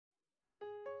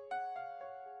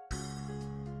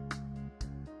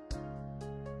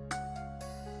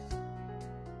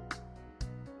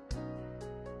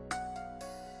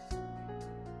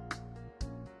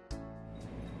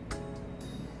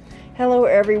Hello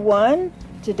everyone.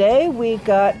 Today we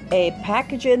got a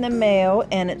package in the mail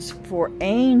and it's for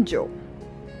Angel.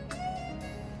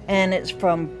 And it's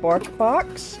from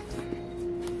Barkbox.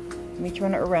 Let me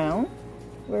turn it around.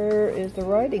 Where is the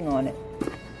writing on it?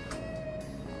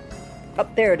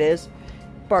 Up there it is.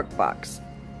 Barkbox.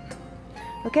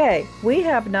 Okay, we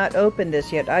have not opened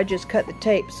this yet. I just cut the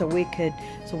tape so we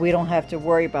don't have to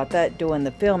worry about that doing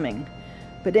the filming.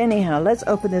 But anyhow, let's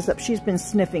open this up. She's been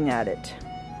sniffing at it.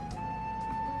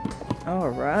 All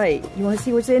right, you want to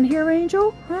see what's in here,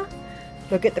 Angel? Huh?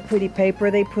 Look at the pretty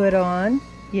paper they put on.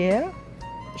 Yeah,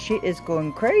 she is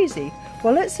going crazy.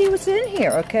 Well, let's see what's in here,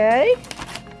 okay?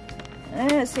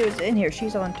 Let's see what's in here.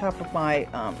 She's on top of my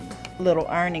little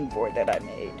ironing board that I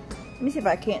made. Let me see if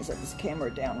I can't set this camera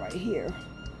down right here.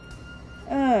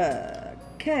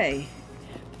 Okay.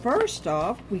 First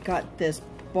off, we got this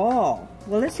ball.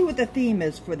 Well, let's see what the theme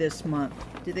is for this month.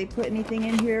 Did they put anything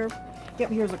in here?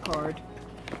 Yep, here's a card.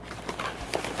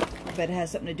 I bet it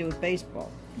has something to do with baseball.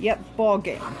 Yep, ball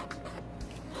game.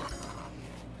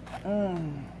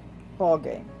 Ball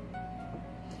game.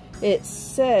 It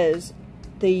says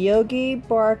the Yogi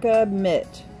Barka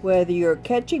mitt. Whether you're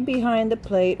catching behind the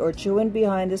plate or chewing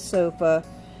behind the sofa,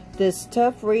 this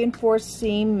tough reinforced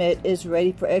seam mitt is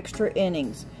ready for extra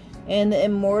innings. In the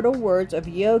immortal words of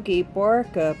Yogi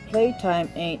Barka, playtime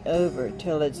ain't over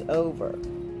till it's over.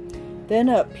 Then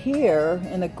up here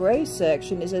in the gray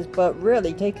section it says, but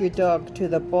really take your dog to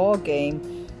the ball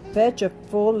game. Fetch a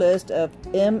full list of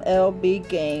MLB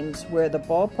games where the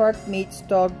ballpark meets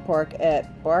dog park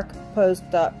at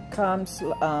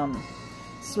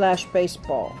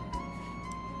barkpost.com/baseball.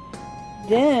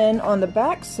 Then on the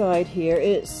back side here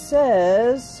it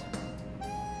says,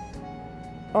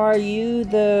 are you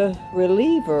the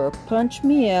reliever? Punch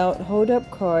me out, hold up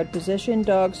card, position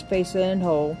dogs face in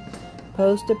hole,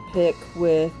 post a pic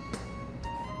with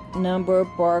number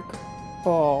bark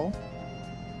ball.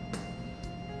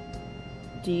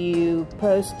 Do you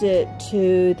post it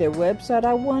to their website,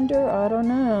 I wonder? I don't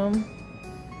know.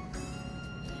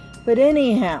 But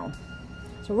anyhow,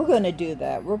 so we're going to do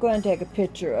that. We're going to take a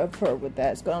picture of her with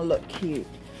that. It's going to look cute.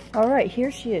 All right, here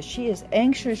she is. She is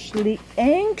anxiously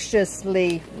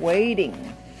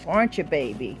waiting. Aren't you,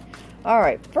 baby? All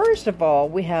right, first of all,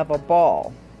 we have a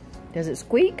ball. Does it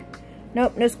squeak?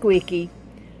 Nope, no squeaky.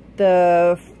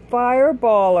 The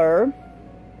fireballer.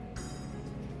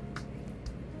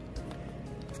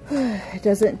 It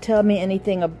doesn't tell me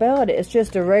anything about it. It's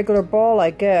just a regular ball, I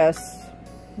guess.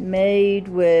 Made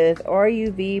with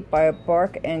RUV by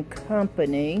Bark and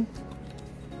Company.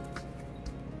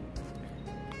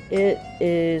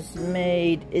 It's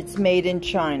made in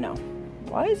China.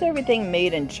 Why is everything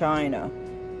made in China?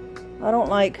 I don't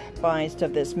like buying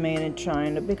stuff that's made in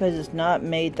China because it's not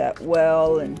made that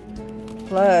well, and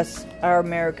plus our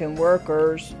American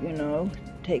workers, you know,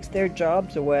 takes their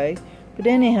jobs away. But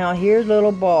anyhow, here's a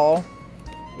little ball.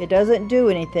 It doesn't do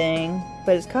anything,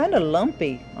 but it's kind of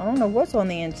lumpy. I don't know what's on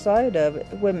the inside of it.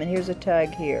 Wait a minute, here's a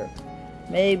tag here.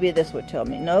 Maybe this would tell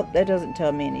me. Nope, that doesn't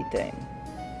tell me anything.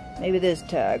 Maybe this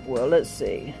tag will. Let's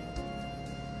see.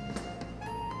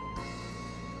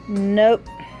 Nope.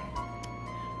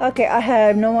 Okay, I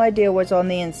have no idea what's on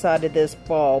the inside of this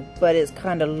ball, but it's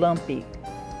kind of lumpy.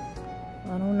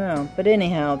 I don't know. But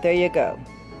anyhow, there you go.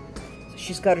 So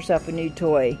she's got herself a new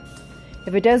toy.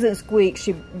 If it doesn't squeak,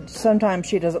 sometimes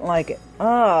she doesn't like it.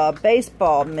 Ah,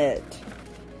 baseball mitt.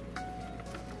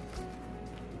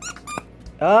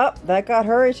 Oh, that got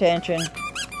her attention.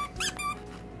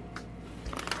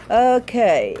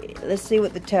 Okay, let's see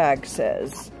what the tag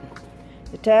says.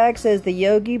 The tag says the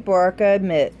Yogi Barka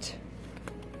mitt.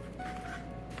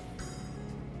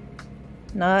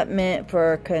 Not meant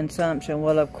for consumption.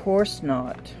 Well, of course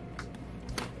not.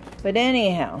 But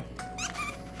anyhow,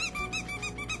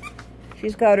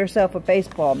 she's got herself a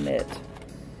baseball mitt.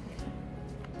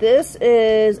 This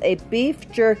is a beef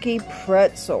jerky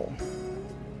pretzel.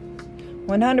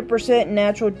 100%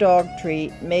 natural dog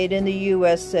treat, made in the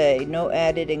USA. No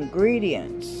added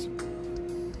ingredients.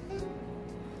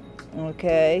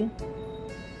 Okay.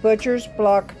 Butcher's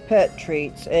Block Pet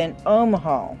Treats in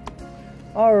Omaha.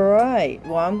 Alright.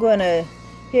 Well, I'm going to...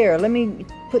 Here, let me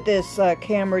put this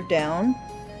camera down.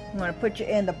 I'm going to put you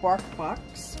in the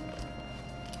Barkbox.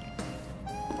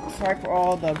 Sorry for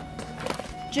all the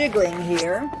jiggling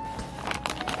here.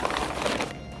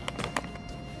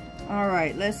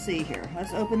 Alright, let's see here.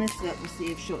 Let's open this up and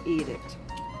see if she'll eat it.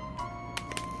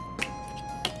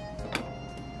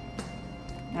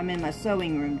 I'm in my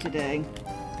sewing room today.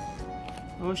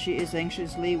 Oh, she is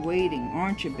anxiously waiting,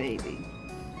 aren't you, baby?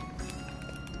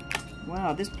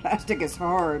 Wow, this plastic is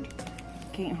hard.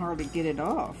 Can't hardly get it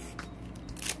off.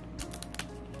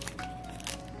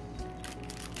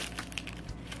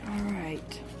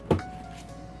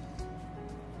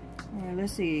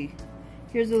 let's see.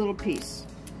 Here's a little piece.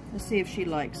 Let's see if she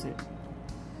likes it.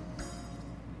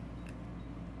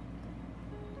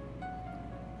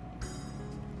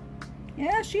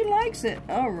 Yeah, she likes it.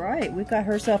 All right, we got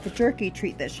herself a jerky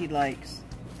treat that she likes.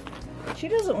 She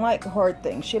doesn't like hard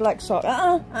things. She likes soft.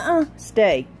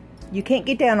 Stay. You can't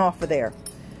get down off of there.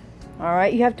 All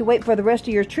right, you have to wait for the rest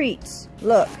of your treats.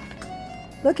 Look.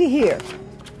 Looky here.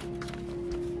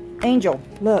 Angel,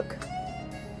 look.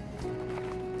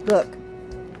 Look.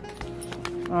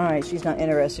 All right, she's not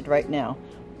interested right now.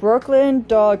 Brooklyn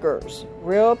Doggers,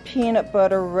 real peanut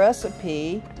butter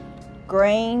recipe,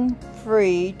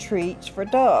 grain-free treats for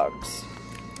dogs.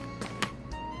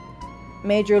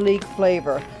 Major League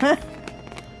flavor.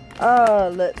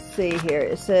 Let's see here.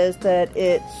 It says that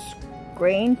it's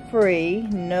grain-free,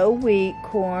 no wheat,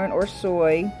 corn, or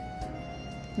soy,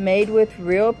 made with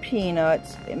real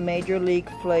peanuts, Major League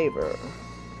flavor.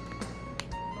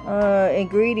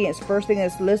 Ingredients, first thing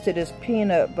that's listed is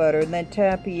peanut butter, and then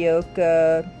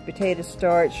tapioca, potato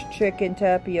starch, chicken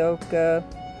tapioca,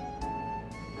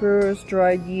 brewer's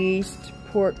dried yeast,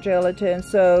 pork gelatin.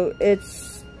 So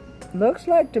it's looks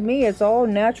like to me it's all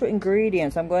natural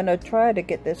ingredients. I'm going to try to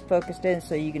get this focused in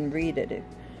so you can read it.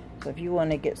 So if you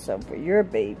want to get some for your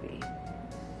baby.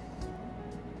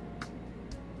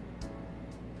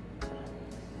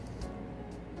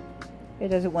 It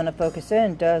doesn't want to focus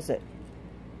in, does it?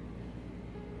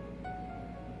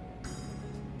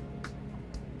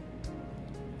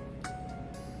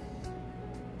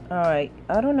 Alright,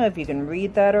 I don't know if you can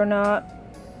read that or not.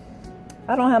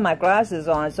 I don't have my glasses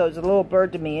on, so it's a little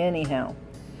blurred to me anyhow.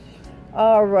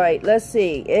 Alright, let's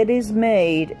see. It is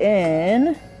made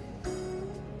in...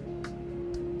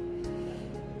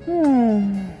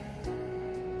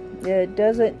 It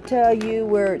doesn't tell you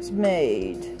where it's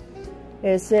made.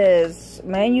 It says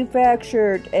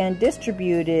manufactured and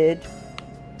distributed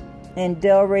in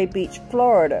Delray Beach,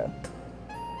 Florida.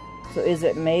 So is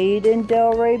it made in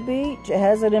Delray Beach? It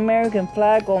has an American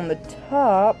flag on the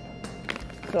top.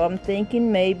 So I'm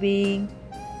thinking maybe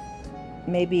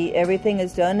everything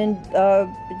is done in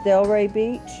Delray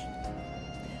Beach.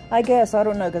 I guess, I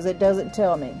don't know, because it doesn't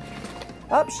tell me.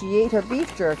 Oh, she ate her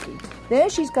beef jerky. Then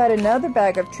she's got another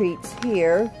bag of treats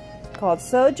here called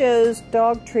Sojo's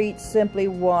Dog Treats Simply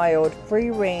Wild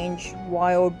Free Range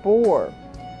Wild Boar.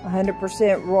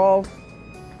 100% raw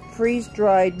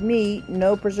freeze-dried meat,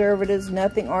 no preservatives,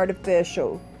 nothing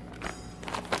artificial.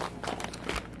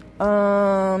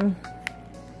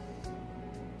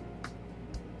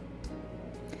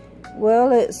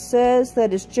 Well, it says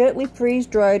that it's gently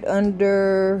freeze-dried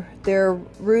under their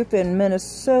roof in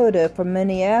Minnesota from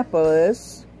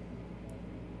Minneapolis.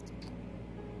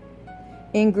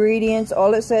 Ingredients,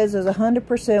 all it says is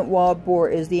 100% wild boar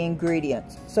is the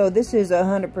ingredients. So this is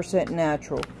 100%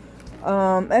 natural.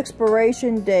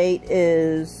 Expiration date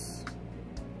is,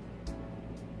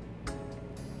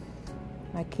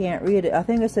 I can't read it. I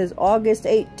think it says August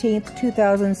 18th,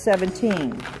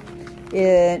 2017.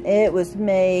 And it was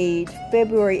made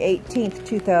February 18th,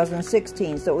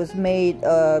 2016. So it was made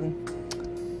a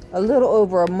little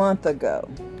over a month ago.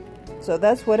 So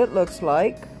that's what it looks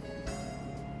like.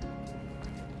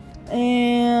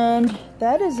 And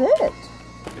that is it.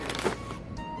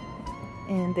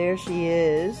 And there she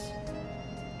is.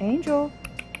 Angel.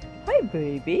 Hi,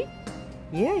 baby.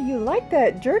 Yeah, you like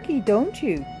that jerky, don't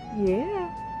you?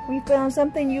 Yeah. We found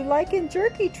something you like in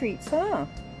jerky treats, huh?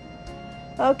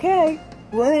 Okay.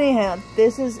 Well, anyhow,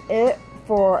 this is it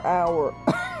for our...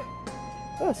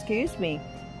 oh, excuse me.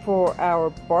 For our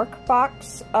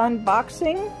Barkbox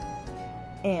unboxing.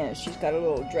 And she's got a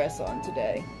little dress on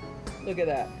today. Look at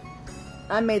that.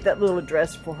 I made that little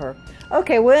dress for her.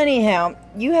 Okay, well, anyhow,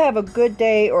 you have a good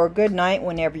day or a good night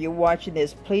whenever you're watching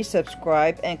this. Please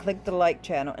subscribe and click the like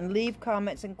channel and leave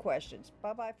comments and questions.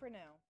 Bye-bye for now.